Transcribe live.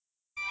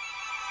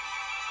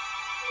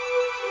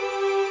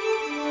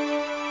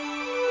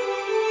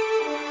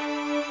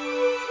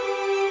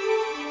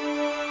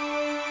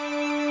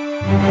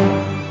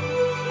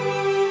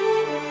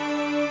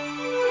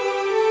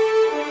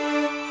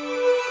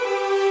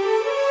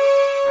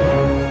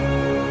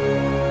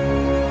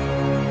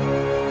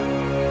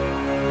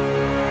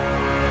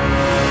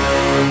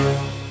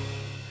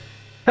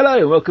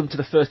Hello and welcome to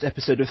the first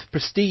episode of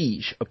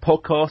Prestige, a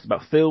podcast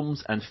about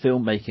films and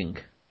filmmaking.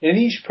 In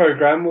each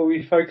programme we'll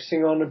be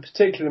focusing on a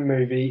particular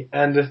movie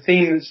and a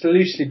theme that's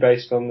loosely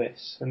based on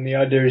this, and the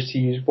idea is to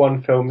use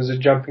one film as a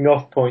jumping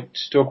off point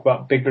to talk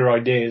about bigger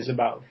ideas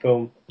about a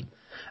film.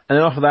 And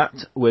then after that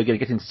we're going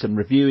to get into some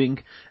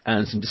reviewing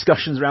and some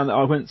discussions around the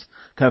arguments,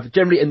 kind of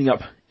generally ending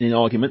up in an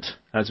argument,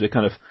 as we're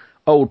kind of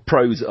old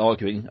pros at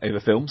arguing over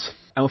films.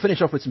 And we'll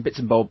finish off with some bits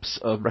and bobs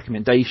of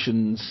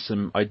recommendations,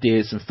 some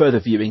ideas, some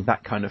further viewing,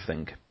 that kind of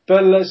thing.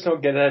 But let's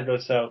not get ahead of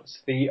ourselves.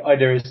 The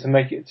idea is to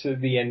make it to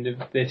the end of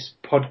this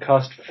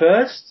podcast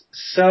first.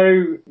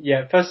 So,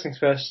 yeah, first things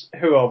first,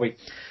 who are we?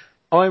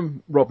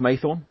 I'm Rob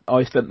Maythorne.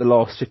 I spent the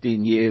last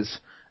 15 years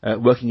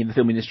working in the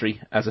film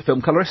industry as a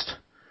film colourist.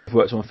 I've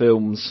worked on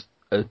films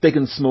big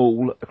and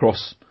small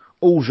across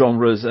all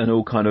genres and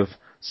all kind of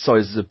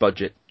sizes of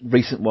budget.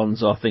 Recent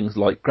ones are things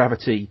like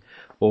Gravity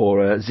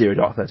or Zero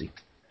Dark 30.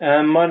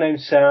 My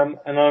name's Sam,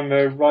 and I'm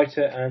a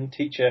writer and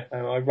teacher.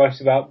 I write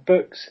about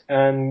books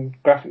and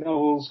graphic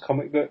novels,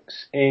 comic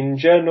books, in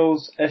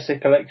journals, essay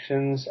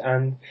collections,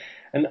 and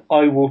an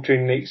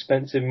eye-wateringly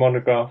expensive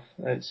monograph.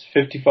 It's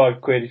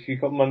 55 quid if you've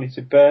got money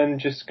to burn.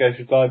 Just go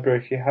to the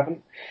library if you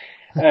haven't.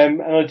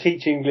 And I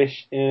teach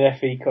English in an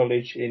FE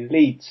college in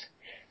Leeds.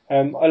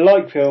 I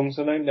like films.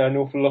 I don't know an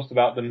awful lot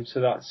about them,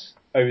 so that's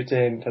over to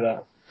him for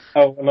that.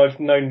 Oh, and I've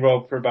known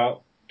Rob for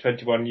about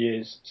 21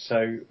 years,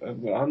 so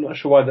I'm not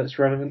sure why that's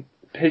relevant.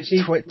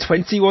 Pity.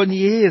 21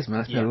 years, man.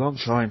 That's been a long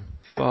time.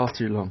 Far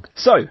too long.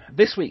 So,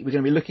 this week we're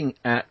going to be looking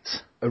at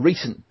a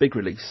recent big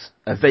release,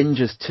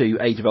 Avengers 2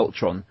 Age of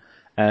Ultron,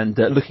 and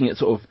looking at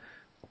sort of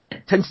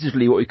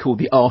tentatively what we call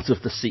the art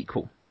of the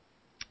sequel.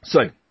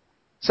 So,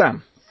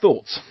 Sam,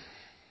 thoughts?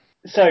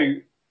 So,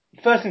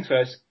 first things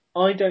first,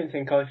 I don't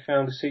think I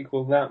found a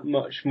sequel that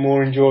much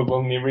more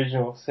enjoyable than the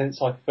original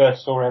since I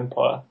first saw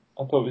Empire.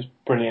 I thought it was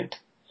brilliant.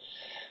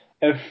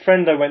 A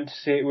friend I went to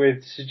see it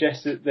with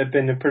suggested there'd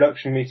been a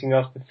production meeting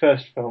after the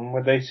first film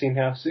where they'd seen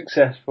how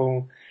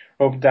successful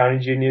Robert Downey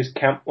Jr.'s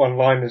camp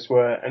one-liners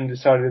were and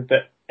decided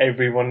that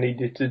everyone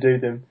needed to do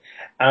them.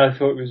 And I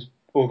thought it was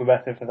all the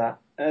better for that.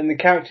 And the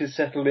characters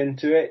settled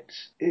into it,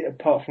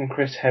 apart from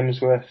Chris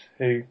Hemsworth,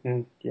 who,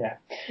 yeah.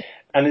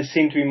 And it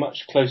seemed to be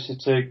much closer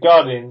to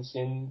Guardians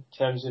in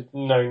terms of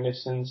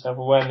knowingness and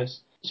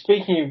self-awareness.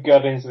 Speaking of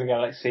Guardians of the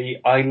Galaxy,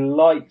 I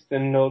liked the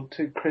nod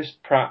to Chris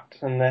Pratt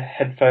and the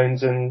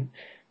headphones and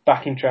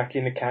backing track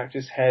in the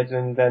character's head,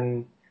 and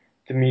then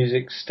the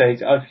music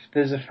stayed.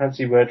 There's a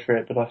fancy word for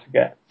it, but I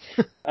forget.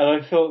 And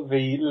I thought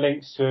the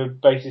links to a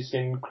basis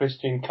in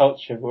Christian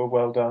culture were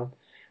well done.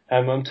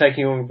 I'm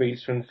taking all the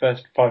beats from the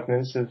first 5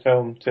 minutes of the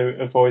film to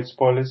avoid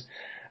spoilers.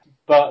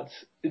 But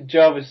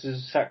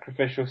Jarvis's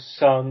sacrificial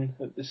son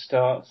at the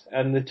start,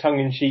 and the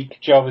tongue-in-cheek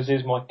Jarvis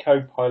is my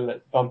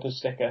co-pilot bumper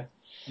sticker.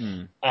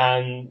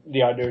 And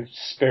the idea of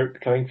spirit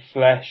becoming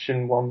flesh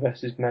and one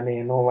versus many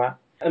and all that.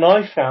 And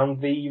I found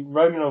the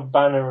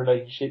Romanov-Banner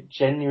relationship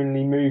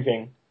genuinely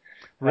moving.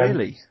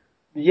 Really?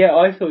 Yeah,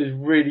 I thought it was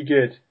really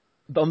good.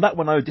 But on that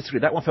one I would disagree.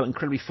 That one felt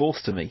incredibly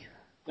forced to me.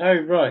 Oh,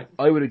 right.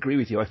 I would agree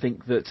with you. I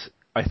think that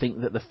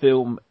the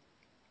film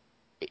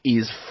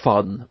is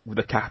fun with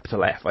a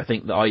capital F. I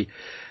think that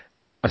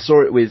I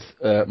saw it with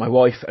my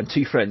wife and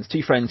two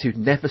friends who'd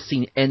never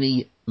seen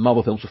any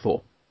Marvel films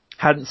before.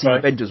 Hadn't seen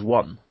Avengers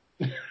 1.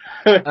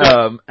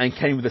 And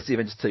came with us to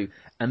Avengers 2,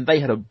 and they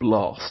had a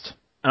blast.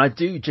 And I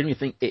do genuinely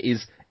think it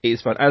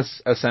is fun.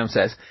 As Sam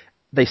says,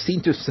 they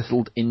seem to have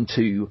settled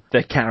into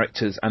their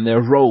characters and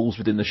their roles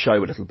within the show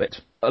a little bit.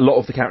 A lot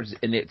of the characters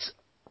in it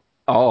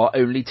are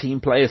only team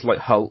players, like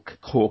Hulk,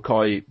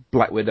 Hawkeye,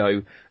 Black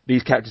Widow.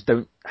 These characters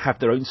don't have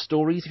their own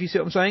stories, if you see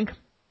what I'm saying.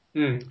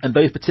 And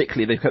those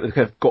particularly, they've kind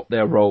of got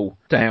their role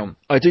down.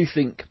 I do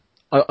think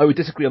I would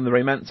disagree on the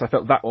romance. I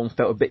felt that one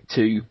felt a bit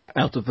too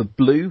out of the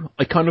blue.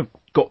 I kind of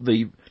got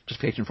the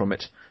justification from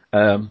it,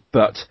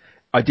 but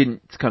I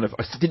didn't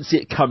see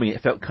it coming.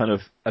 It felt kind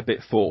of a bit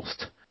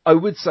forced. I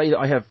would say that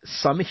I have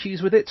some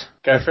issues with it.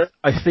 Go for it.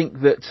 I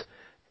think that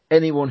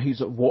anyone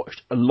who's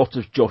watched a lot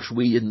of Joss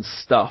Whedon's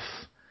stuff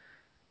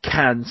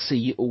can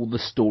see all the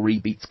story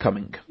beats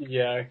coming.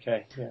 Yeah,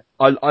 okay, yeah.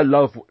 I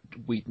love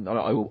Whedon.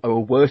 I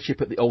will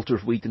worship at the altar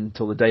of Whedon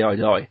until the day I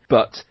die,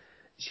 but...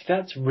 See,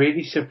 that's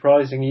really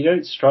surprising. You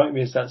don't strike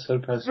me as that sort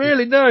of person.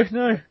 Really?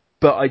 No.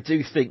 But I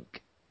do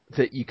think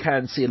that you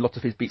can see a lot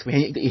of his beats. I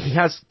mean, he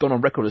has gone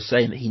on record as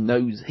saying that he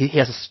knows he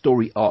has a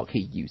story arc he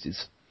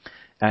uses,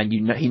 and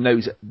he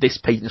knows at this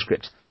page in the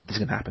script this is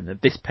going to happen,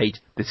 at this page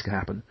this is going to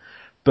happen.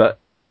 But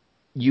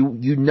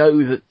you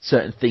know that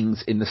certain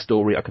things in the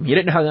story are coming. You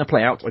don't know how they're going to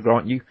play out, I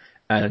grant you,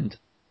 and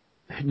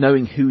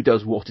knowing who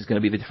does what is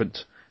going to be the different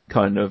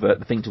kind of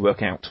the thing to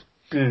work out.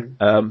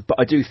 But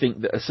I do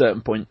think that at a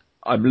certain point,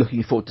 I'm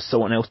looking forward to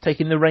someone else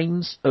taking the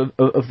reins of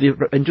the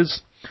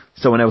Avengers,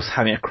 someone else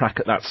having a crack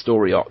at that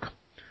story arc,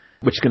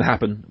 which is going to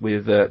happen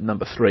with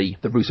number 3.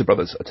 The Russo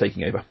brothers are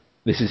taking over.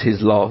 This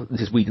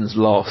is Whedon's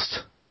last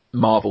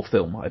Marvel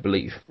film, I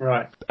believe.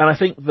 Right. And I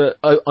think that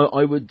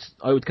I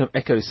would kind of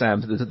echo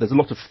Sam. There's a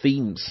lot of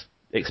themes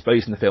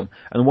exposed in the film,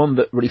 and the one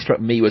that really struck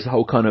me was the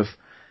whole kind of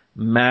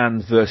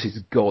man versus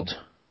God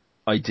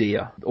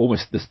idea.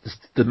 Almost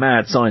the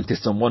mad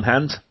scientists on one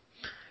hand,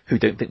 who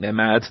don't think they're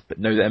mad, but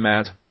know they're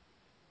mad.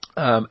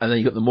 And then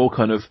you've got the more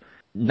kind of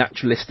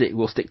naturalistic,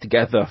 will stick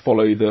together,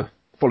 follow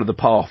the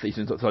path,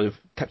 even sort of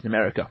Captain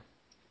America,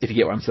 if you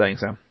get what I'm saying,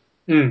 Sam.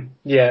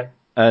 Yeah.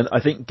 And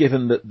I think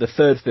given that the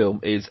third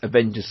film is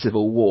Avengers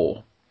Civil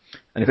War,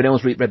 and if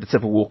anyone's read the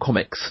Civil War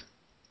comics,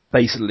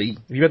 basically,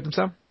 have you read them,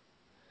 Sam?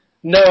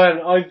 No,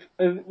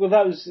 well,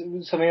 that was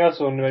something else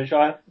I wanted to mention.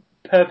 I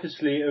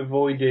purposely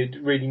avoided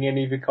reading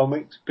any of the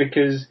comics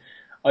because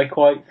I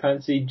quite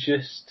fancy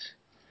just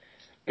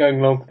going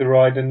along for the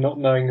ride and not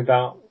knowing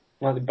about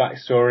like the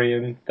backstory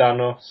and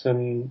Thanos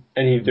and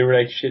any of the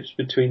relationships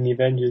between the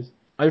Avengers.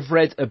 I've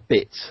read a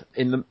bit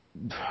in the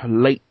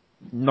late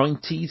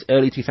 90s,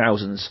 early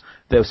 2000s.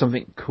 There was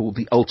something called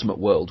the Ultimate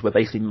World, where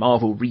basically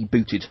Marvel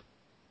rebooted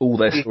all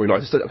their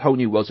storylines. So a whole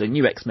new world, so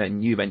new X-Men,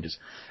 new Avengers,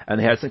 and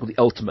they had something called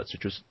the Ultimates,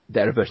 which was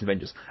their version of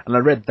Avengers. And I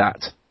read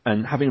that,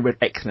 and having read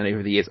X-Men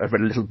over the years, I've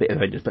read a little bit of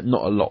Avengers, but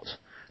not a lot.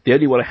 The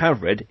only one I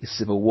have read is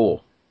Civil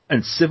War,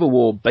 and Civil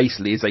War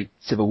basically is a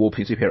civil war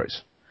between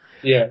superheroes.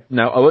 Yeah.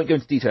 Now, I won't go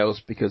into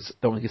details because I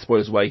don't want to give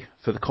spoilers away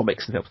for the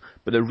comics and films,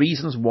 but the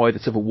reasons why the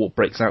Civil War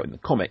breaks out in the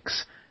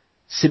comics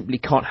simply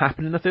can't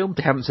happen in the film.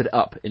 They haven't set it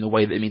up in a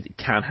way that it means it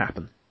can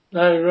happen.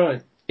 Oh,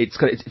 right.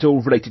 It's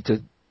all related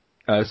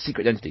to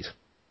secret identities,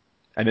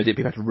 and no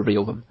people have to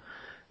reveal them.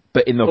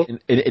 But in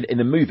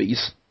the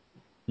movies,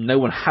 no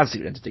one has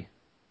secret identity.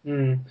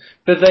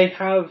 But they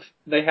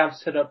have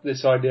set up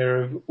this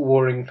idea of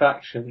warring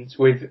factions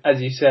with,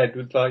 as you said,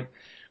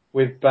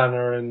 with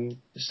Banner and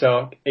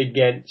Stark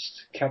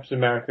against Captain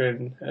America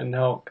and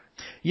Hulk.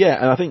 Yeah,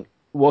 and I think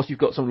whilst you've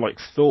got someone like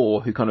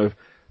Thor who kind of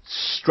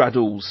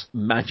straddles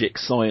magic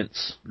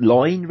science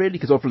line, really,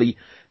 because obviously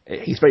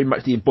he's very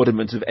much the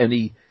embodiment of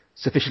any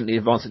sufficiently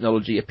advanced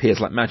technology appears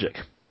like magic.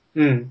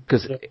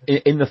 Because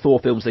in the Thor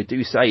films they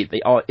do say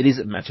it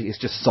isn't magic, it's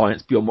just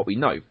science beyond what we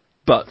know.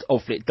 But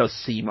obviously it does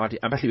seem like,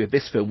 especially with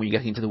this film, when you're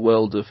getting into the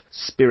world of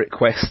spirit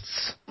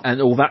quests and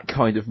all that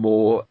kind of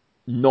more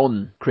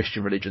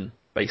non-Christian religion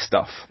based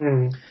stuff,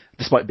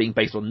 despite being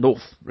based on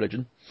North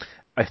religion,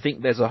 I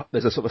think there's a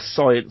sort of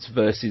science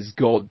versus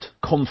God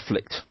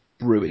conflict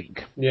brewing.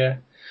 Yeah.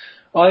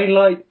 I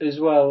like as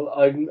well,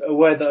 I'm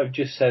aware that I've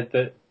just said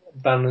that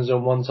Banner's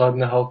on one side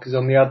and the Hulk is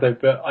on the other,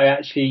 but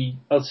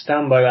I'll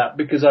stand by that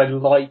because I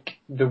like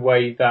the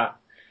way that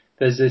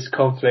there's this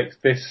conflict,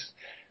 this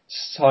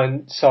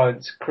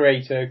science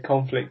creator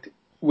conflict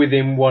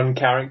within one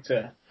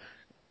character.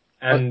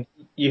 And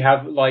you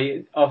have,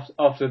 like,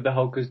 after the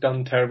Hulk has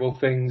done terrible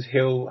things,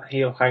 he'll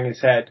hang his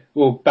head.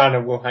 Well,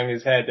 Banner will hang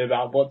his head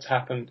about what's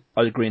happened.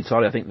 I agree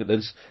entirely. I think that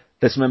there's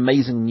some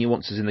amazing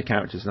nuances in the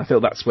characters, and I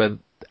feel that's where,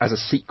 as a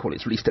sequel,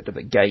 it's really stepped up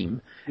the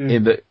game.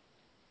 In that,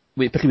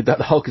 particularly with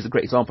the Hulk is a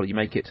great example. You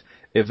make it,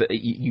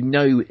 you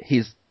know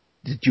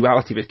the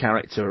duality of his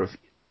character, of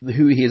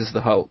who he is as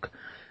the Hulk,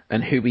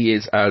 and who he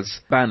is as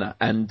Banner,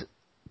 and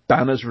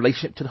Banner's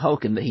relationship to the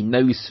Hulk, and that he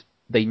knows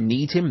they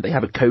need him. They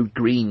have a code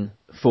green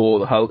for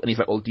the Hulk, and he's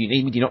like, well, do you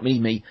need me? Do you not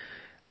need me?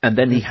 And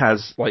then he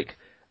has, like,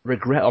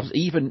 regret.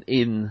 Even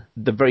in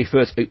the very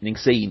first opening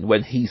scene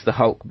when he's the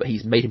Hulk, but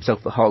he's made himself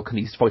the Hulk and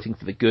he's fighting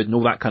for the good and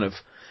all that kind of,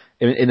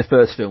 in the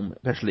first film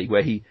especially,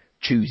 where he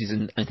chooses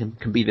and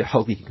can be the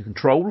Hulk he can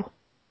control.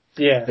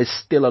 Yeah. There's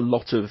still a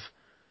lot of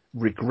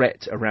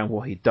regret around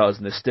what he does,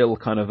 and there's still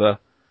kind of an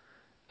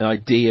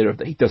idea of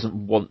that he doesn't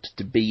want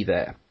to be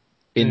there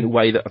in the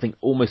way that I think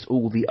almost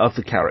all the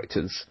other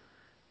characters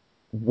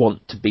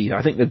want to be there.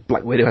 I think that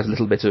Black Widow has a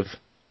little bit of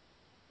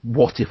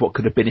what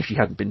could have been if she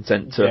hadn't been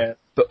sent to. Yeah.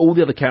 But all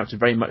the other characters are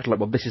very much like,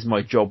 well, this is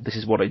my job, this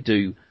is what I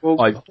do.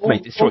 Well, I've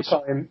made this choice.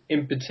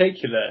 In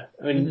particular,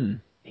 I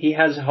mean, he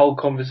has whole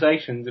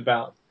conversations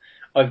about,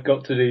 I've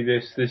got to do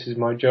this, this is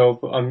my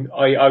job,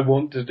 I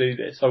want to do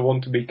this, I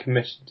want to be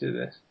committed to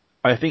this.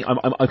 I think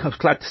I'm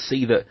glad to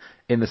see that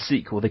in the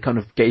sequel they kind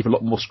of gave a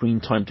lot more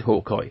screen time to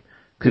Hawkeye.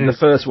 Because in the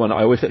first one,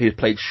 I always thought he was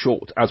played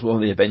short, as one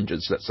of the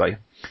Avengers, let's say.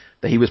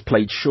 That he was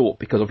played short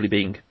because obviously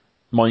being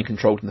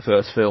mind-controlled in the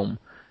first film,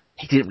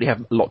 he didn't really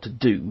have a lot to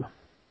do.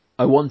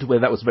 I wonder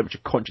whether that was very much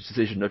a conscious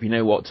decision of, you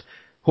know what,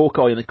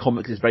 Hawkeye in the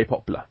comics is very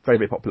popular, very,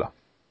 very popular.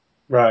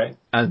 Right.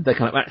 And they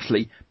kind of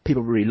actually,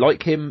 people really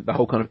like him, the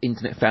whole kind of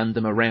internet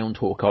fandom around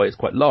Hawkeye is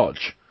quite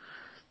large.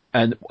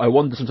 And I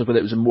wonder sometimes whether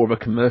it was more of a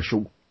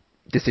commercial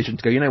decision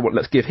to go, you know what,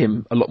 let's give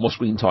him a lot more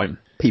screen time.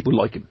 People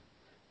like him.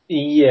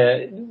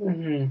 Yeah.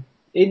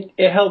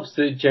 It helps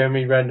that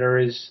Jeremy Renner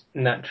is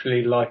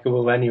naturally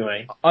likeable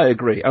anyway. I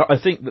agree. I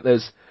think that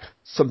there's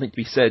something to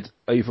be said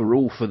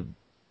overall for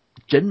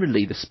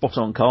generally the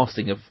spot-on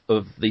casting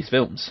of these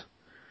films.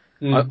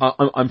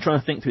 I'm trying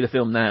to think through the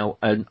film now,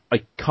 and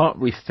I can't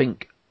really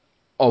think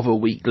of a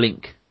weak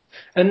link.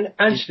 And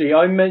actually,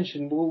 I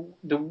mentioned, well,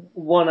 the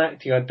one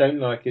acting I don't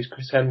like is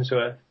Chris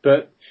Hemsworth,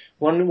 but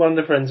one of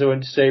the friends I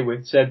went to stay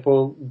with said,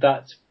 well,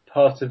 that's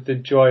part of the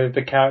joy of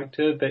the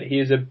character, that he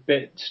is a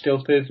bit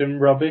stilted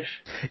and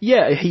rubbish.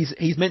 Yeah,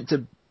 he's meant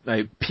to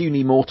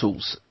puny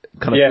mortals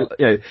kind of,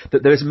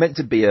 that there is meant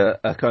to be a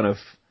kind of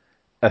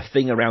a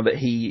thing around that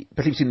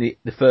particularly in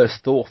the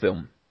first Thor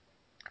film,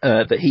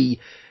 that he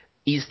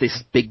is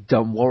this big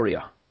dumb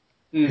warrior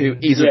who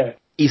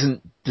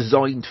isn't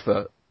designed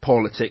for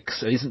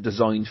politics, isn't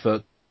designed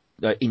for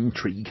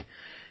intrigue.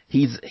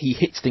 He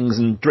hits things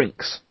and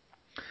drinks.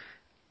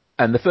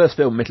 And the first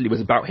film, admittedly, was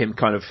about him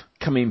kind of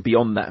coming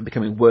beyond that and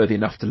becoming worthy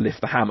enough to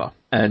lift the hammer.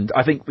 And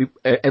I think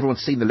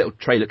everyone's seen the little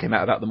trailer that came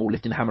out about them all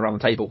lifting the hammer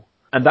around the table.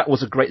 And that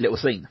was a great little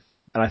scene.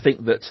 And I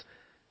think that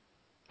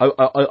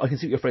I can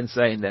see what your friend's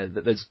saying there,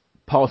 that there's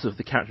part of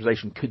the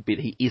characterization could be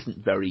that he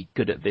isn't very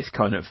good at this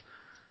kind of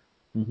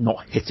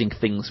not hitting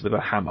things with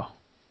a hammer.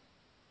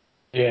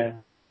 Yeah.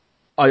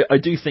 I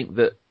do think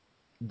that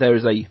there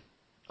is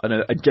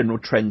a general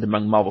trend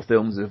among Marvel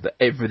films of that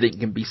everything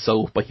can be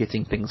solved by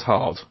hitting things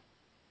hard.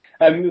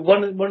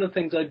 One of the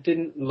things I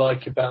didn't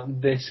like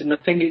about this, and I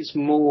think it's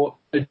more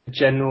a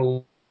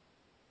general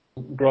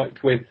gripe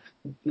with,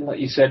 like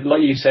you said,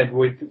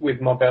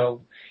 with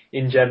Marvel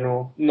in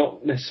general,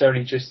 not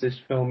necessarily just this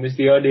film, is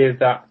the idea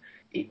that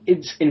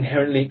it's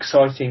inherently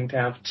exciting to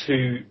have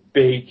two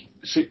big,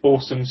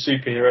 awesome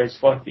superheroes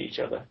fighting each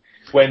other,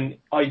 when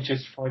I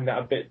just find that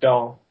a bit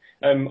dull.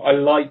 I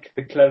like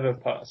the clever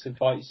parts of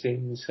fight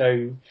scenes,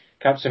 so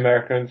Captain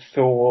America and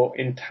Thor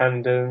in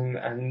tandem,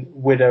 and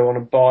Widow on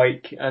a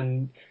bike,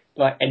 and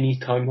like any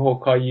time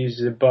Hawkeye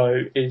uses a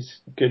bow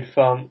is good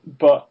fun.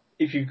 But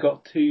if you've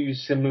got two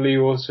similarly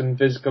awesome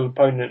physical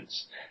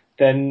opponents,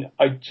 then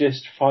I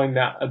just find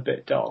that a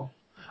bit dull.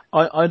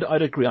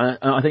 I'd agree.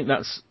 I think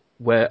that's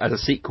where, as a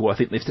sequel, I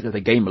think they've taken the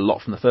game a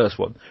lot from the first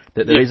one.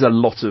 That there is a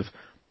lot of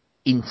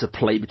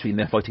interplay between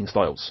their fighting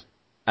styles.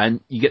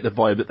 And you get the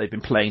vibe that they've been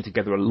playing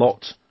together a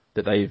lot,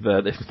 that they've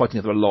been fighting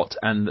together a lot,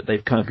 and that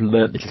they've kind of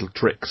learnt these little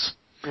tricks.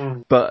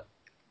 But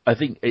I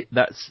think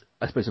that's,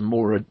 I suppose,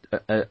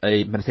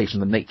 a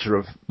meditation on the nature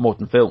of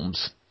modern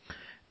films,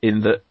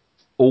 in that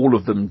all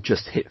of them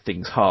just hit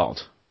things hard.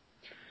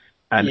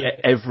 And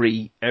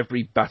every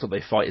battle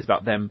they fight is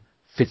about them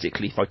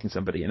physically fighting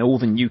somebody. And all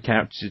the new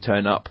characters who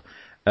turn up,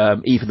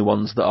 even the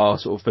ones that are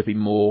sort of maybe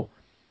more,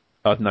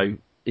 I don't know,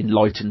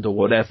 enlightened or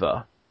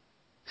whatever,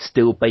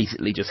 still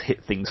basically just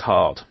hit things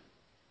hard.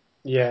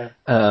 Yeah.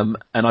 And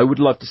I would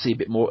love to see a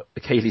bit more,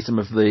 occasionally, some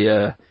of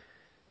the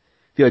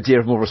idea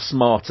of more of a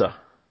smarter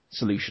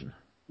solution.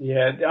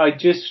 Yeah, I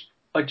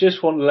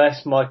just want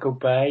less Michael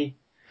Bay.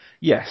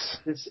 Yes.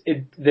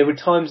 There were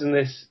times in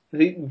this,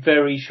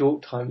 very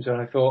short times, when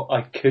I thought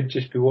I could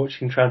just be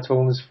watching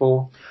Transformers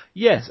 4.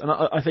 Yes, and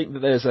I think that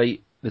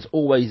there's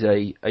always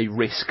a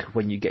risk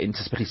when you get into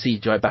especially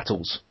CGI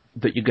battles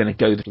that you're going to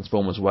go the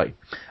Transformers way.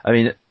 I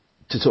mean,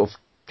 to sort of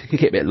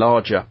kick it a bit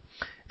larger,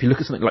 if you look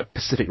at something like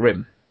Pacific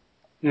Rim,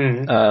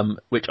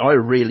 which I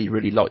really,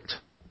 really liked,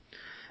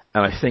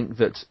 and I think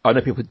that, I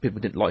know people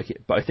didn't like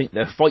it, but I think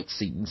their fight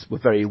scenes were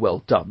very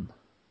well done,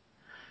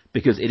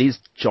 because it is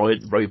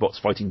giant robots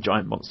fighting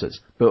giant monsters,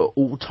 but at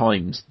all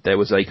times there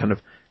was a kind of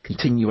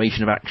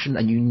continuation of action,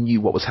 and you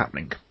knew what was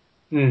happening.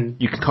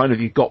 You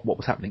got what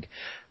was happening.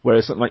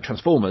 Whereas something like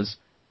Transformers,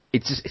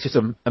 it's just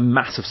a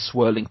massive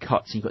swirling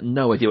cuts, and you've got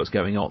no idea what's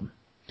going on.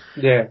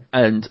 Yeah.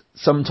 And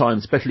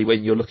sometimes, especially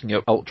when you're looking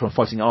at Ultron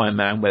fighting Iron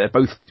Man, where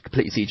they're both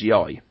completely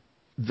CGI,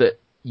 that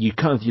you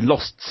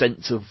lost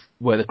sense of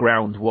where the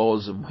ground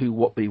was and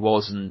what he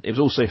was, and it was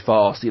all so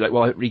fast. You're like,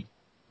 well, I don't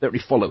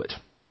really follow it.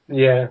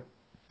 Yeah.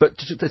 But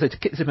to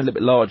kick this a little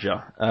bit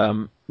larger,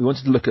 we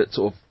wanted to look at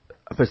sort of,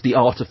 I suppose, the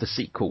art of the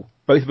sequel.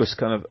 Both of us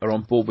kind of are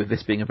on board with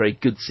this being a very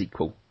good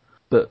sequel,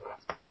 but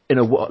in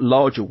a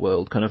larger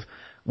world, kind of,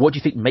 what do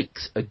you think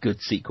makes a good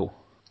sequel?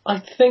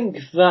 I think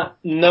that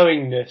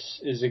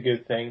knowingness is a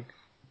good thing.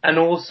 And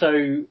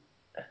also,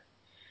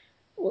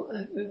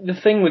 the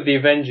thing with the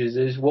Avengers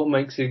is what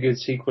makes it a good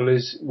sequel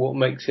is what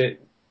makes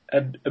it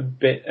a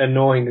bit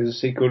annoying as a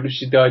sequel,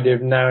 which is the idea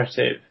of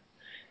narrative.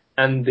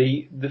 And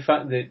the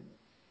fact that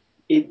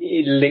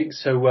it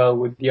links so well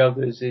with the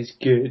others is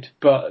good,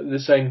 but at the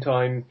same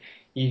time,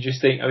 you just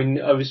think, I mean,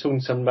 I was talking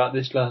to someone about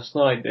this last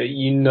night, that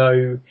you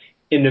know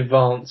in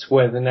advance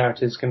where the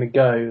narrative's going to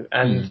go,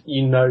 and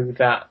you know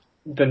that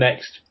the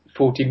next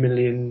 40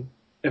 million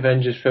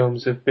Avengers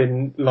films have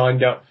been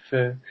lined up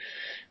for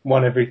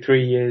one every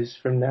 3 years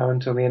from now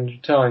until the end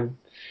of time.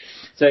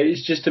 So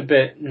it's just a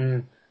bit...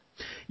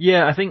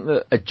 Yeah, I think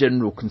that a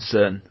general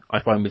concern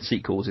I find with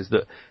sequels is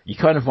that you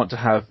kind of want to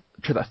have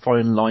that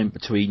fine line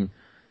between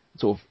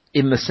sort of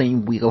in the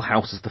same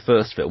wheelhouse as the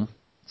first film,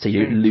 so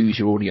you don't lose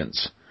your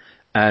audience,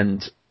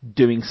 and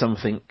doing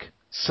something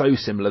so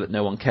similar that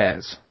no one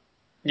cares.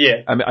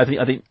 Yeah. I mean,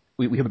 I think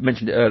we have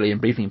mentioned it earlier in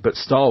briefing, but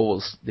Star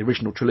Wars, the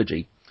original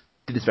trilogy,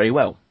 did this very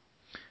well.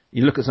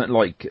 You look at something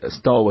like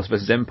Star Wars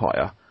versus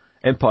Empire.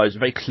 Empire is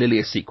very clearly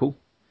a sequel.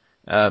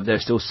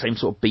 There's still the same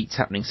sort of beats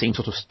happening, same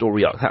sort of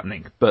story arc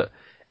happening, but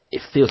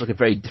it feels like a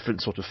very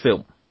different sort of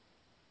film.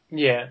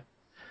 Yeah.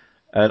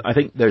 And I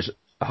think there's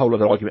a whole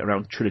other argument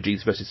around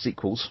trilogies versus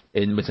sequels.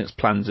 In when it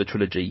plans a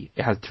trilogy,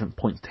 it has different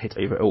points to hit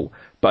over it all.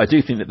 But I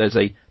do think that there's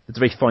a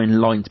very fine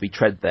line to be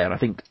tread there, and I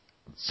think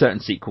certain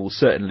sequels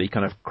certainly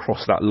kind of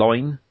cross that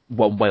line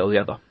one way or the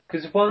other.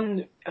 Because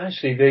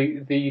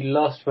the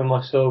last film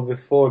I saw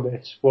before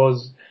this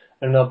was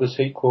another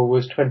sequel,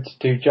 was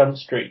 22 Jump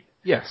Street.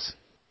 Yes.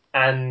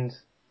 And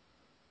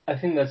I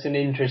think that's an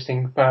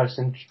interesting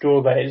comparison to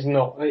draw there.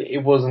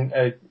 It wasn't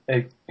a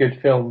good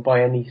film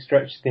by any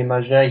stretch of the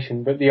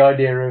imagination, but the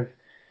idea of,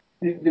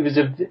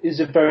 is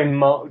a very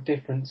marked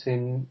difference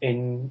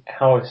in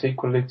how a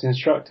sequel is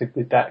constructed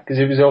with that, because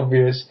it was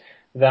obvious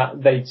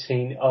that they'd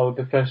seen,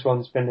 the first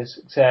one's been a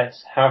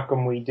success, how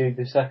can we do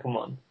the second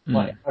one?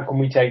 Like, how can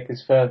we take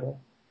this further?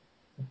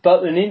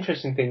 But an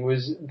interesting thing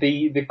was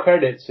the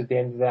credits at the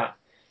end of that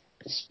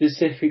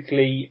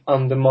specifically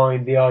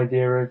undermined the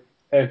idea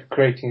of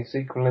creating a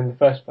sequel in the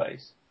first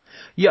place.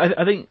 Yeah,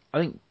 I think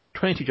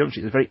 22 Jump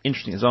Street is a very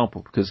interesting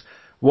example, because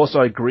whilst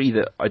I agree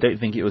that I don't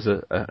think it was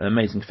an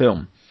amazing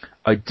film,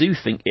 I do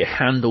think it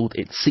handled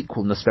its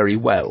sequelness very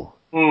well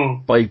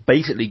by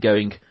basically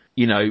going,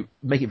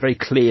 make it very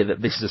clear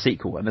that this is a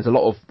sequel, and there's a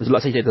lot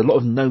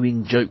of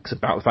knowing jokes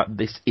about the fact that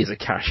this is a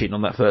cash in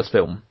on that first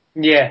film.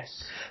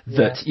 Yes.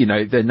 That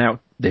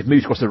they've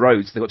moved across the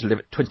roads, they've got to live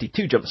at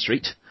 22 Jump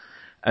Street,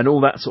 and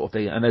all that sort of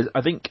thing. And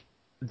I think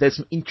there's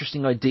some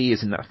interesting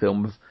ideas in that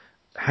film of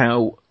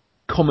how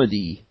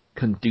comedy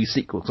can do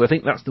sequels. So I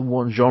think that's the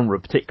one genre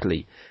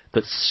particularly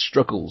that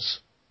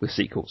struggles with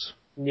sequels.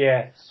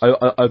 Yes.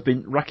 I've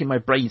been racking my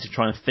brains to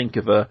try and think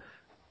of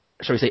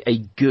shall we say, a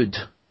good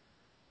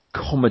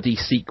comedy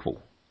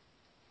sequel.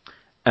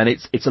 And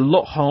it's a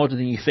lot harder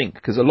than you think,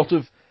 because a lot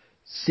of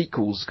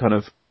sequels kind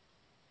of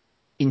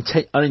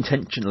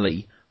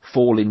unintentionally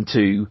fall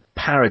into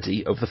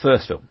parody of the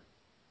first film.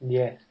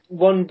 Yes.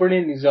 One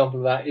brilliant example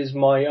of that is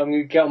I'm going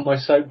to get on my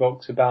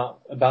soapbox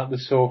about the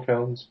Saw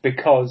films,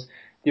 because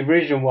the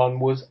original one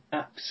was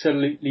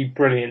absolutely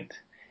brilliant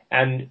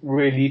and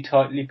really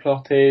tightly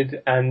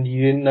plotted, and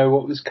you didn't know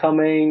what was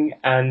coming,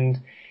 and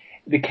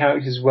the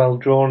characters well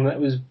drawn. That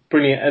was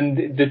brilliant,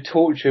 and the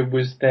torture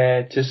was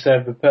there to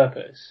serve a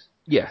purpose.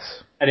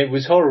 Yes. And it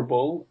was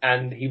horrible,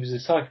 and he was a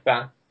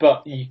psychopath,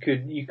 but you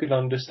could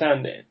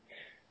understand it.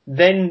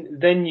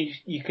 Then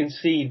you can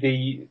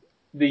see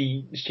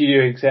the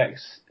studio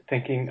execs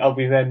thinking,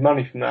 we made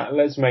money from that,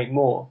 let's make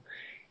more.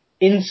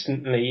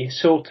 Instantly,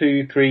 Saw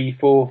 2, 3,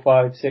 4,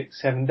 5,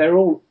 6, 7, they're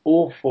all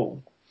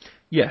awful.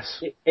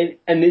 Yes. And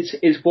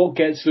it's what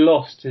gets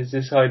lost, is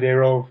this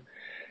idea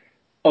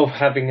of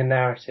having a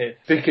narrative,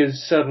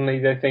 because suddenly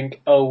they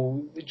think,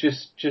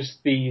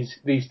 just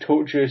these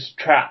torturous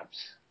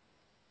traps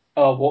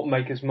are what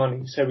make us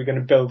money, so we're going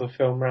to build a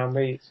film around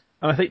these.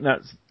 And I think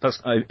that's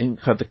kind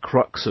of the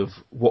crux of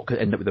what could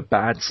end up with a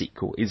bad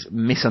sequel, is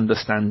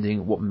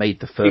misunderstanding what made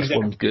the first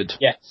one good.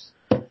 Yes.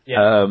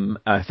 Yeah.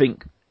 I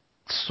think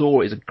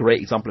Saw is a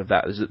great example of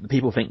that. Is that the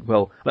people think,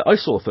 I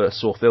saw the first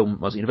Saw film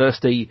when I was at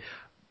university.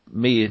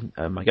 Me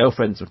and my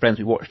girlfriends and friends,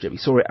 we watched it, we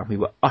saw it, and we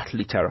were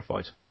utterly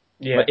terrified.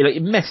 Yeah.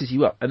 It messes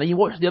you up. And then you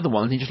watch the other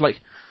ones, and you're just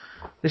like,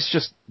 this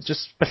is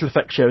just special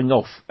effects showing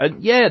off.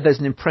 And yeah, there's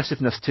an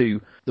impressiveness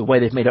to the way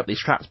they've made up these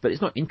traps, but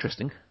it's not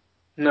interesting.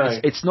 No.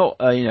 It's not,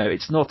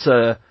 it's not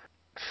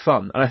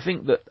fun. And I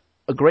think that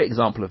a great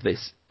example of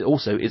this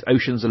also is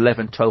Ocean's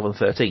 11, 12, and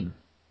 13.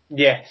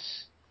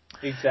 Yes,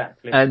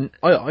 exactly. And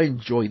I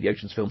enjoy the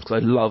Ocean's films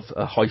because I love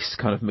a heist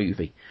kind of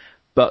movie.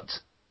 But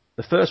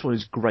the first one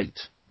is great.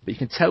 But you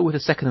can tell with the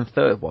second and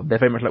third one, they're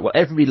very much like,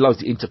 everybody loves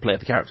the interplay of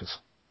the characters.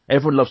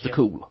 Everyone loves the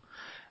cool.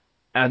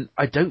 And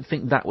I don't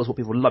think that was what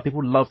people loved.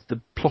 People loved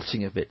the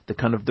plotting of it, the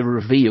kind of the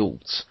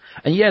reveals.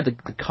 And yeah, the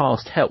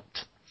cast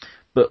helped.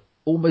 But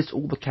almost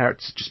all the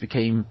characters just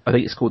became, I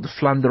think it's called the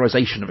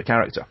Flanderization of a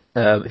character.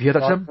 Have you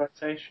heard that term?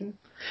 Flanderization?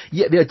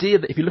 Yeah, the idea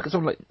that if you look at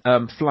someone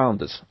like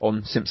Flanders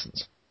on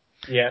Simpsons,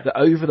 that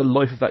over the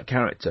life of that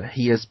character,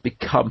 he has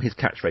become his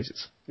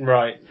catchphrases.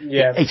 Right,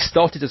 yeah. He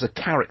started as a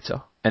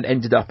character and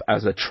ended up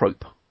as a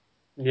trope.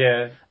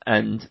 Yeah.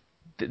 And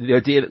the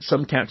idea that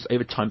some characters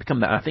over time become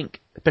that, and I think,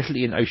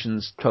 especially in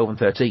Oceans 12 and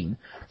 13,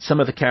 some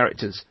of the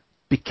characters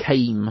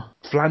became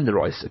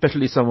Flanderized,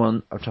 especially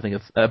someone, I'm trying to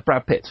think of,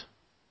 Brad Pitt.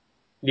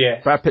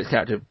 Yeah. Brad Pitt's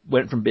character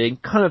went from being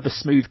kind of the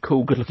smooth,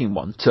 cool, good-looking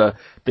one to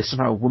this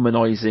somehow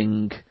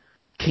womanizing,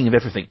 king of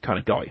everything kind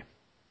of guy.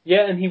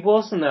 Yeah, and he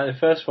wasn't that in the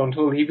first one at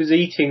all. He was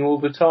eating all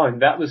the time.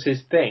 That was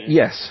his thing.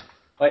 Yes.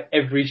 Like,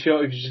 every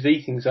shot he was just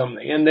eating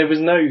something. And there was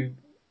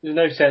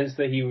no sense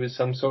that he was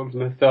some sort of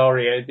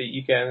Lothario that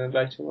you get in the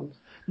later ones.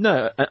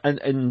 No,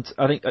 and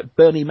I think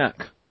Bernie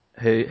Mac,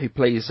 who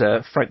plays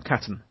Frank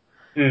Catton,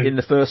 in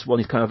the first one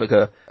he's kind of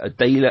like a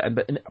dealer,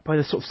 but by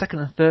the sort of second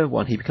and third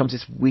one he becomes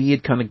this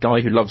weird kind of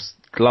guy who loves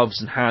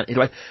gloves and hands. It's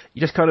like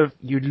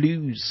you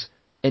lose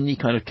any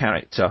kind of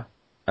character,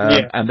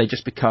 and they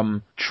just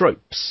become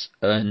tropes.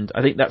 And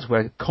I think that's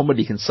where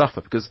comedy can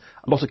suffer, because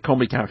a lot of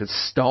comedy characters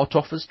start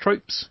off as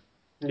tropes.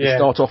 They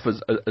start off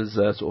as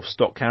sort of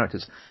stock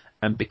characters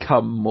and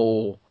become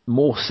more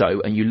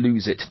so, and you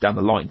lose it down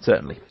the line,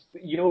 certainly.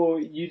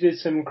 You did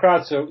some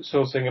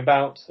crowdsourcing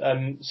about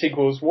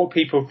sequels, what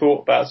people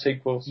thought about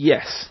sequels.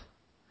 Yes.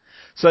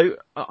 So,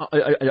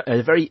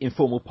 a very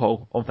informal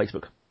poll on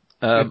Facebook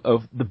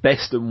of the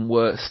best and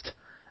worst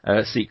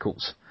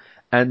sequels.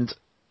 And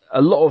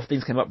a lot of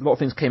things came up. A lot of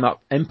things came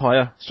up.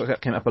 Empire Strikes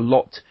Out came up a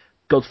lot.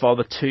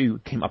 Godfather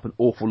 2 came up an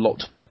awful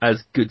lot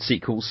as good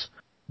sequels.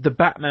 The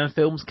Batman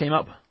films came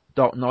up,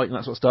 Dark Knight and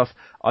that sort of stuff.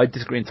 I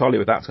disagree entirely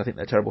with that because I think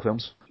they're terrible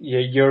films. Yeah,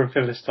 you're a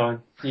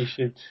Philistine. You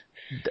should.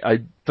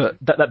 But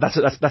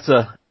that's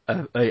a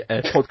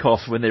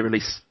podcast when they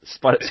release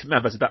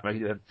Superman vs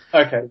Batman.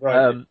 Okay,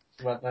 right.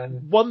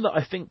 One that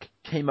I think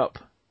came up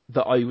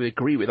that I would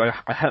agree with, I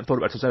hadn't thought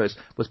about it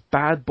was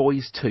Bad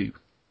Boys 2.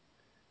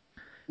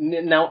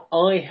 Now,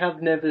 I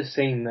have never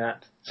seen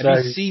that.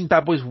 Have you seen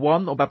Bad Boys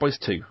 1 or Bad Boys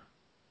 2?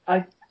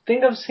 I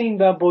think I've seen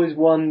Bad Boys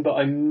 1, but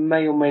I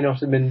may or may not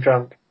have been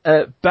drunk.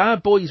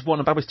 Bad Boys 1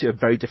 and Bad Boys 2 are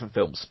very different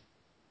films.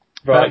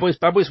 Right.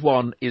 Bad Boys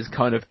 1 is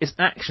it's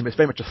action, but it's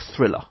very much a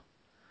thriller.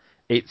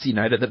 It's,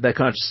 they're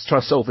kind of just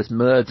trying to solve this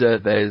murder,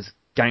 there's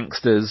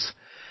gangsters,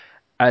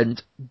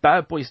 and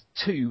Bad Boys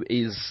 2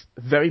 is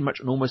very much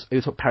an almost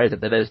over-the-top parody.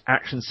 There's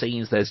action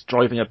scenes, there's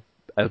driving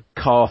a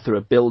car through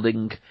a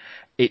building.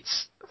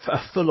 It's a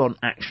full-on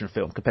action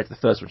film compared to the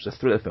first one, which is a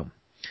thriller film.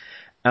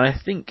 And I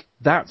think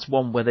that's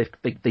one where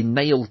they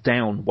nailed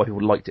down why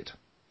people liked it.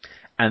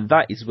 And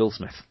that is Will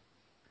Smith.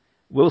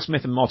 Will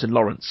Smith and Martin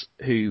Lawrence,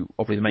 who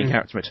obviously the main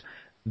character in it,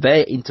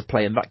 their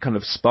interplay and that kind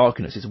of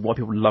sparkiness is why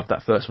people love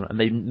that first one, and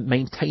they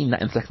maintain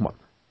that in the second one.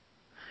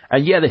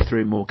 And yeah, they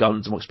threw in more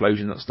guns and more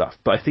explosions and stuff,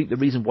 but I think the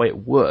reason why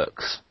it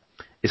works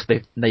is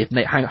they've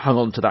hung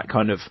on to that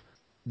kind of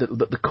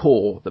the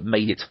core that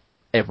made it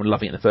everyone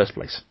loving it in the first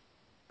place.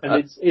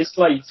 And it's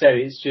like you said,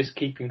 it's just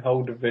keeping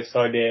hold of this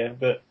idea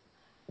that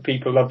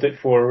people loved it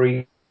for a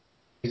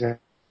reason.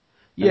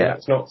 Yeah,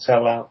 it's not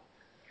sell out.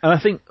 And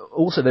I think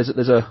also there's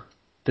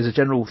a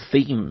general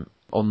theme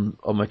on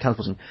my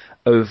cancelling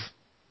of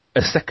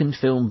a second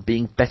film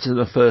being better than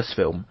the first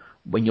film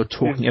when you're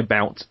talking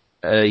about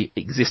a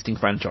existing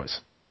franchise.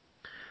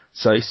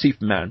 So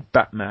Superman,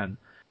 Batman,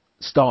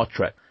 Star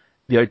Trek,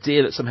 the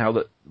idea that somehow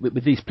that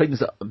with these things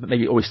that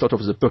maybe always start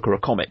off as a book or a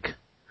comic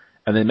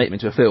and then make them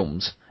into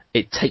films,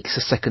 it takes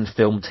a second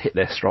film to hit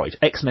their stride.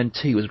 X-Men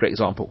 2 is a great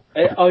example.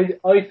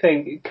 I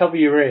think, cover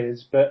your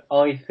ears, but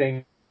I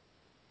think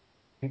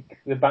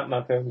the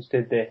Batman films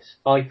did this.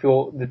 I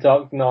thought The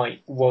Dark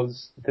Knight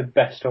was the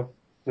best of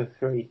the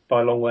three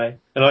by a long way.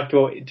 And I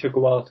thought it took a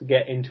while to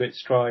get into its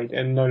stride,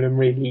 and Nolan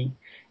really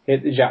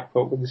hit the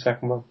jackpot with the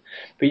second one.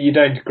 But you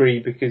don't agree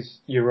because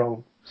you're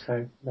wrong.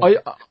 So I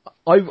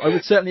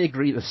would certainly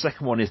agree the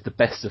second one is the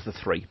best of the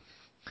three.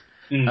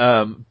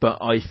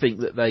 But I think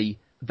that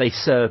they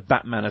serve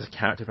Batman as a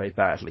character very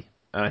badly.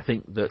 And I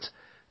think that,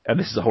 and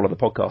this is a whole other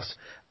podcast,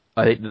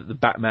 I think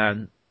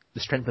that the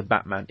strength of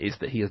Batman is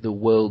that he is the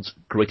world's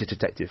greatest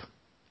detective.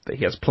 That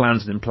he has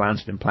plans and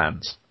plans and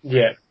plans.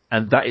 Yeah.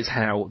 And that is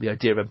how the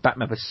idea of a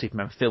Batman vs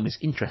Superman film is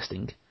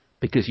interesting,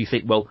 because you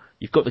think, well,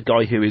 you've got the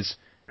guy who is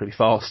incredibly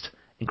fast,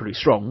 incredibly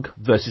strong,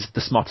 versus the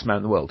smartest man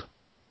in the world.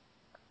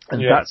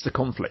 And that's the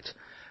conflict.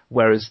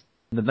 Whereas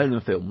the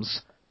Nolan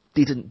films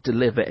didn't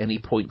deliver at any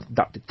point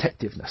that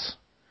detectiveness.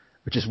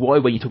 Which is why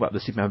when you talk about the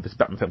Superman vs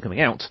Batman film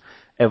coming out,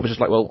 everyone's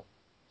just like, well,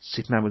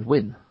 Superman would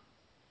win.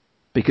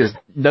 Because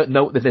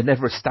they've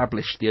never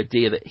established the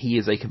idea that he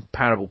is a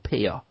comparable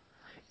peer,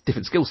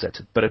 different skill set,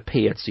 but a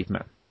peer to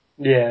Superman.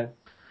 Yeah.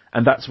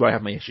 And that's where I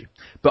have my issue.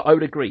 But I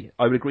would agree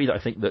that I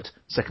think that the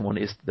second one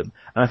is them.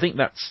 And I think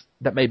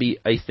that may be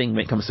a thing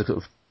when it comes to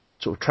sort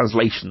of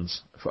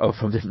translations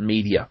from different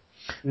media.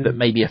 That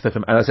may be a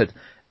film. And as I said,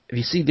 if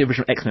you see the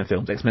original X-Men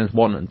films, X-Men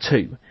 1 and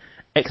 2,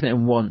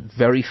 X-Men 1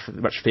 very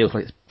much feels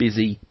like it's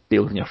busy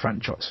building a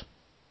franchise.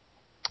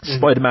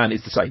 Spider-Man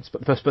is the same.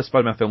 But the first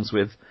Spider-Man films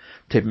with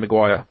Tobey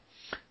Maguire,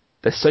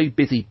 they're so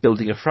busy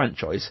building a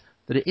franchise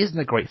that it isn't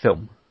a great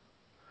film.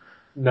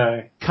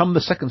 No. Come the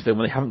second film,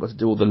 when they haven't got to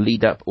do all the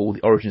lead-up, all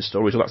the origin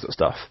stories, all that sort of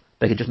stuff,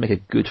 they can just make a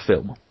good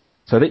film.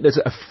 So I think there's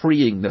a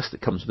freeingness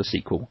that comes with the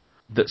sequel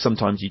that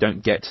sometimes you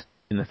don't get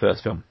in the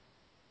first film.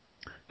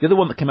 The other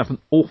one that came up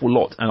an awful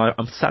lot, and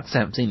I'm sad to say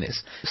I haven't seen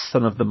this,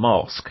 Son of the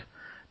Mask.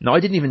 Now, I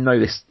didn't even know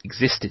this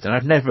existed, and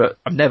I've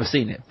never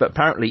seen it, but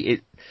apparently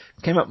it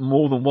came up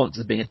more than once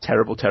as being a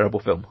terrible, terrible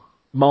film.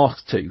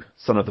 Mask 2,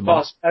 Son of the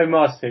Mask.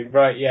 Mask 2,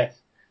 right, yes.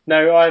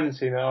 No, I haven't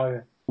seen that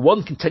either.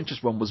 One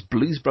contentious one was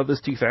Blues Brothers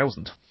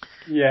 2000.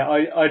 Yeah,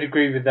 I'd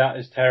agree with that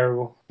as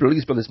terrible.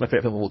 Blues Brothers is my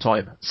favourite film of all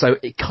time, so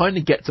it kind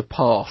of gets a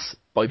pass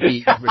by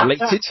being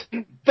related.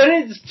 But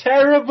it's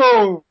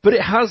terrible! But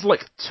it has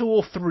like 2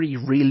 or 3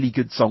 really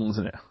good songs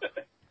in it.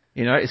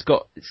 It's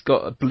got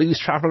a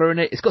blues traveller in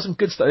it. It's got some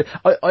good stuff.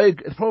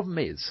 The problem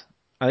is,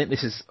 I think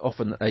this is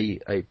often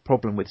a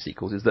problem with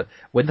sequels, is that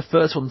when the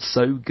first one's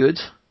so good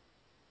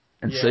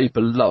and so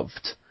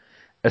beloved,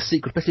 a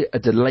sequel, especially a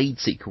delayed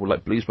sequel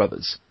like Blues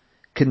Brothers,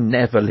 can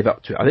never live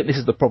up to it. I think this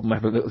is the problem I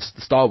have with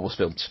the Star Wars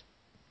films.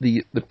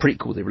 The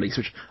prequel they released,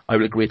 which I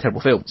would agree are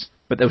terrible films,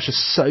 but there was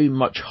just so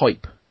much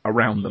hype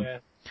around them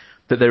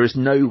that there is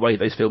no way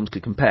those films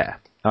could compare.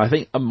 And I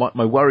think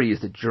my worry is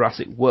that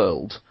Jurassic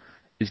World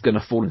is going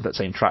to fall into that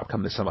same trap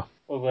come this summer.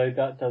 Although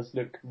that does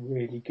look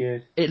really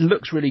good. It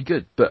looks really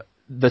good, but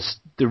the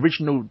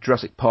original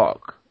Jurassic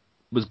Park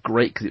was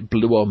great because it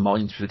blew our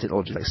minds for the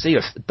technology. Like, see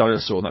a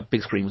dinosaur on that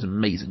big screen was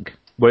amazing.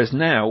 Whereas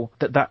now,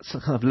 that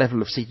kind of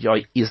level of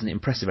CGI isn't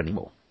impressive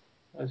anymore.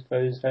 I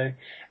suppose so.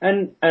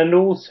 And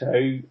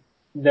also,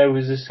 there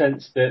was a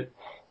sense that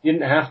you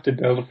didn't have to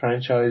build a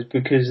franchise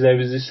because there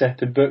was a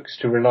set of books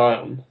to rely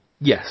on.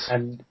 Yes.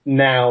 And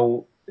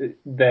now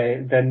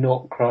they're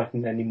not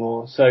Crichton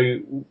anymore. So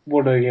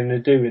what are they going to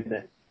do with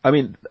it? I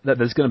mean,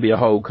 there's going to be a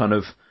whole kind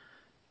of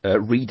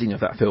reading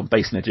of that film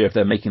based on the idea of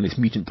they're making this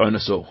mutant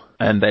dinosaur,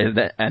 and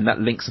that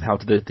links somehow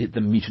to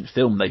the mutant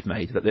film they've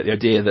made. That the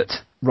idea that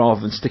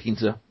rather than sticking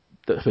to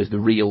the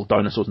real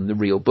dinosaurs and the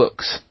real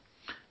books,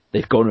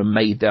 they've gone and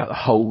made a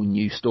whole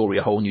new story,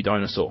 a whole new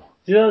dinosaur.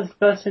 Yeah,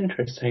 that's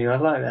interesting. I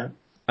like that.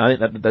 I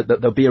think that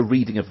there'll be a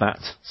reading of that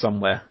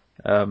somewhere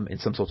in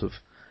some sort of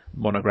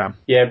monogram.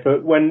 Yeah,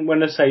 but when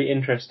I say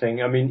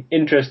interesting, I mean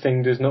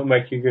interesting does not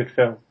make you a good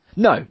film.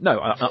 No.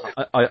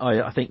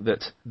 I think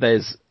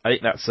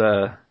that's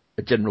a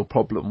general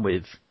problem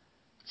with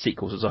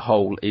sequels as a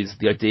whole, is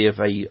the idea of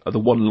the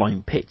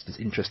one-line pitch that's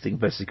interesting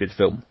versus a good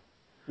film.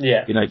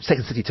 Yeah. You know,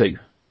 Second City 2,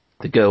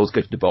 the girls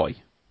go to Dubai.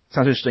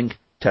 Sounds interesting,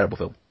 terrible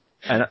film.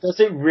 And does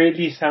it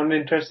really sound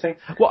interesting?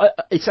 Well,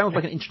 it sounds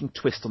like an interesting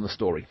twist on the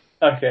story.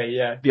 Okay,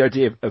 yeah. The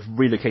idea of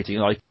relocating,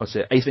 like I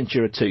said, Ace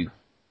Ventura 2.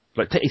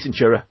 Like, take Ace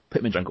Ventura,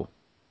 put him in jungle.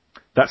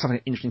 That's like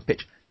an interesting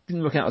pitch.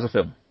 Didn't work out as a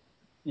film.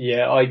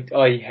 Yeah,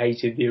 I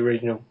hated the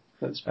original.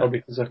 That's probably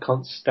because I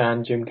can't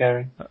stand Jim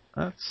Carrey.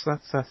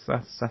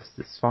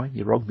 That's fine.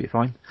 You're wrong, but you're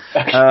fine.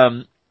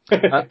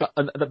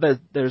 But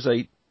there's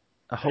a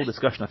whole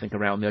discussion, I think,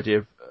 around the idea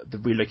of the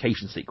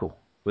relocation sequel,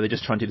 where they're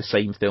just trying to do the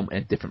same film in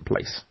a different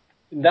place.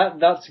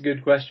 That's a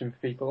good question for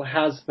people.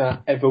 Has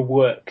that ever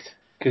worked?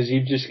 Because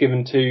you've just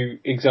given two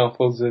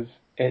examples of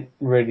it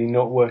really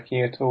not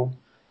working at all.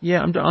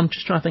 Yeah, I'm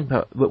just trying to think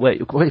about.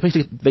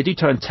 Basically, they do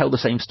try and tell the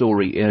same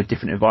story in a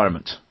different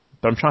environment.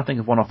 But I'm trying to think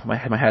of one off my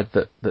head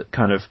that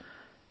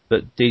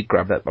did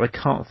grab that, but I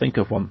can't think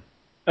of one.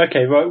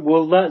 Okay, right.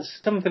 Well, that's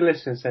some for the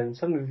listeners then,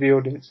 some of the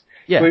audience.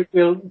 Yeah.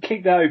 We'll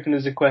kick that open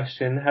as a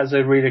question. Has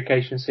a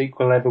relocation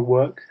sequel ever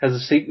worked?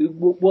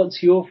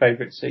 What's your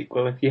favourite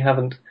sequel? If you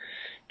haven't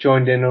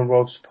joined in on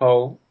Rob's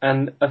poll,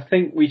 and I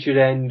think we should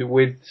end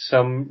with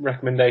some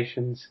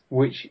recommendations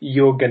which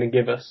you're going to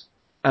give us.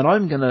 And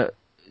I'm going to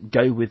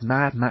go with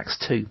Mad Max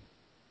 2.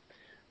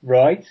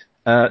 Right.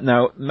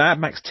 Now, Mad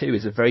Max 2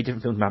 is a very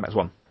different film to Mad Max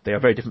 1. They are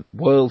very different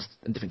worlds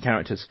and different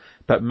characters,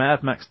 but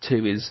Mad Max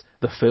 2 is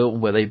the film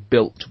where they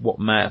built what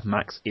Mad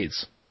Max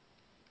is.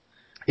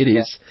 It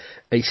is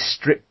a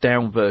stripped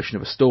down version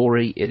of a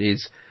story. It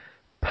is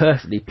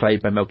perfectly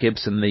played by Mel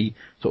Gibson. The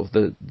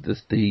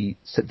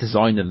set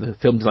design and the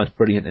film design is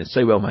brilliant. It's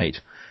so well made,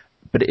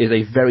 but it is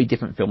a very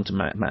different film to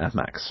Mad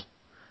Max.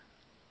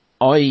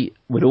 I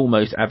would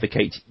almost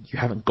advocate you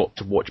haven't got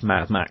to watch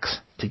Mad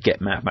Max to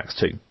get Mad Max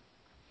 2.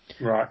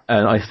 Right.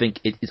 And I think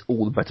it is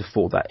all the better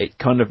for that. It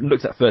kind of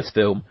looked at that first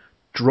film,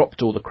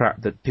 dropped all the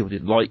crap that people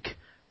didn't like,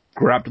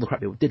 grabbed all the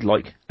crap people did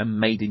like, and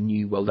made a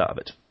new world out of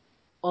it.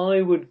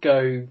 I would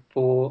go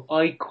for...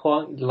 I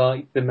quite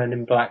like the Men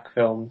in Black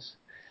films.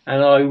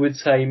 And I would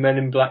say Men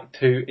in Black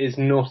 2 is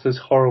not as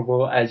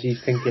horrible as you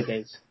think it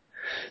is.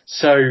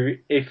 So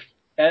if...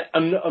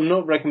 I'm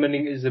not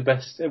recommending it as the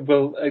best...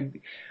 Well,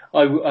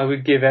 I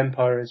would give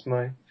Empire as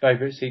my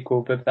favourite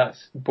sequel, but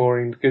that's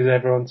boring because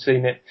everyone's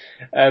seen it.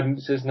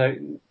 So it's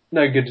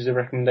no good as a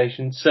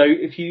recommendation. So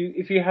if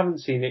you haven't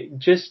seen it,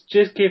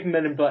 just give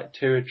Men in Black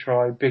 2 a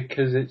try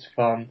because it's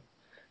fun.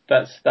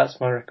 That's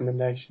my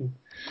recommendation.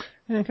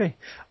 Okay.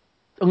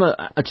 I'm going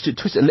to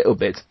twist it a little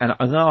bit, and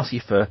I'm going to ask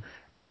you for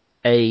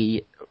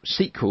a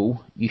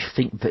sequel you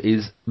think that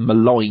is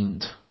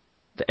maligned,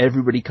 that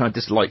everybody kind of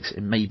dislikes,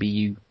 and maybe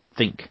you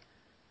think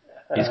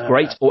is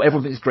great, or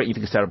everyone thinks it's great and you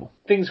think it's terrible.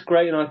 Thinks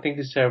great and I think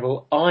it's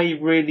terrible. I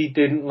really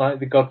didn't like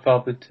The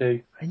Godfather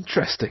 2.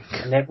 Interesting.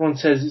 And everyone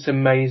says it's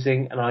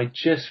amazing, and I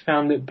just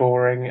found it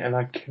boring, and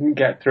I couldn't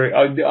get through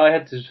it. I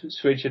had to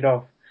switch it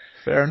off.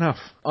 Fair enough.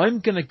 I'm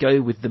going to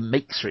go with the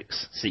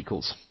Matrix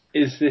sequels.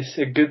 Is this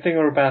a good thing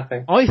or a bad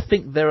thing? I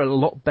think they're a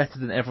lot better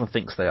than everyone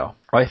thinks they are.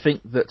 I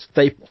think that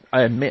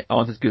I admit,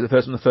 aren't as good as the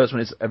first one. The first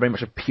one is very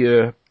much a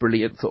pure,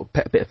 brilliant sort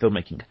of bit of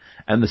filmmaking.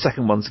 And the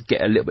second ones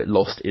get a little bit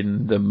lost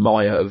in the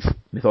mire of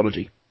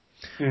mythology.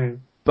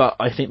 Mm. But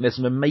I think there's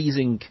some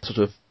amazing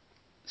sort of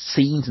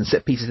scenes and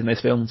set pieces in those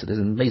films. There's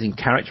an amazing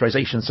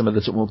characterization, some of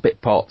the sort of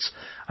bit parts.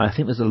 And I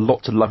think there's a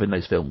lot to love in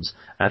those films.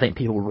 And I think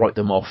people write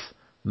them off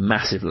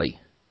massively.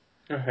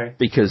 Okay.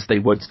 Because they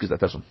weren't as good as that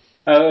first one.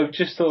 I've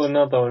just thought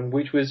another one,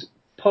 which was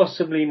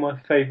possibly my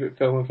favourite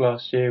film of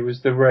last year,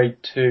 was The Raid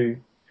 2,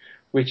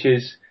 which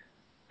is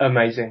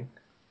amazing.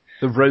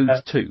 The Road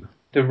 2?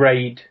 The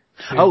Raid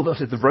 2. Oh,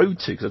 that's The Road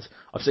 2, because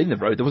I've seen The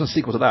Road. There wasn't a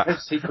sequel to that. There's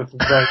a sequel to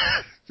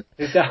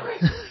The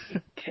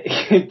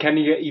Road. Can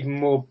you get even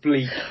more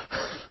bleak?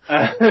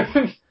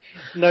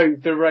 No,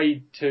 The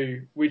Raid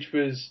 2, which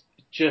was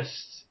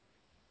just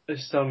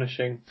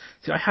astonishing.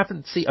 See,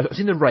 I've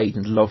seen The Raid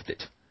and loved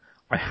it.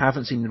 I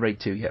haven't seen The Raid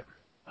 2 yet.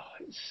 Oh,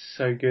 it's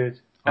so good.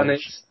 And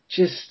it's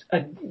just,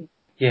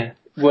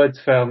 words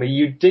fail me.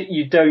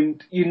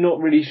 You're not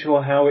really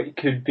sure how it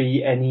could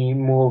be any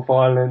more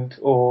violent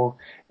or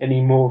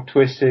any more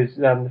twisted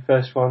than the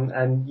first one,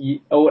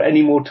 or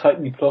any more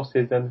tightly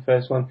plotted than the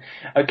first one.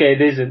 Okay,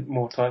 it isn't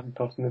more tightly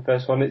plotted than the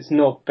first one. It's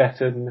not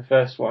better than the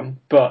first one,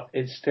 but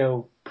it's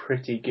still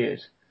pretty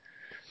good.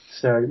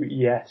 So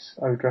yes,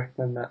 I would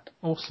recommend that.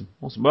 Awesome.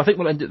 Well, I think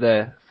we'll end it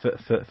there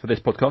for this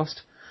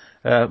podcast.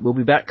 We'll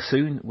be back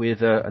soon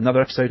with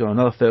another episode on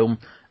another film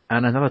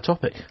and another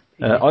topic.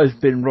 I've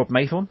been Rob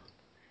Maythorn.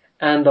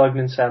 And I've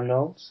been Sam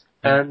Knowles.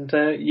 And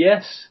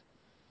yes,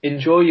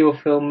 enjoy your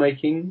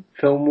filmmaking,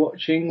 film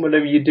watching,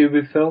 whatever you do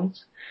with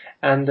films.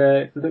 And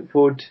look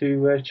forward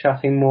to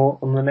chatting more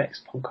on the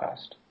next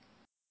podcast.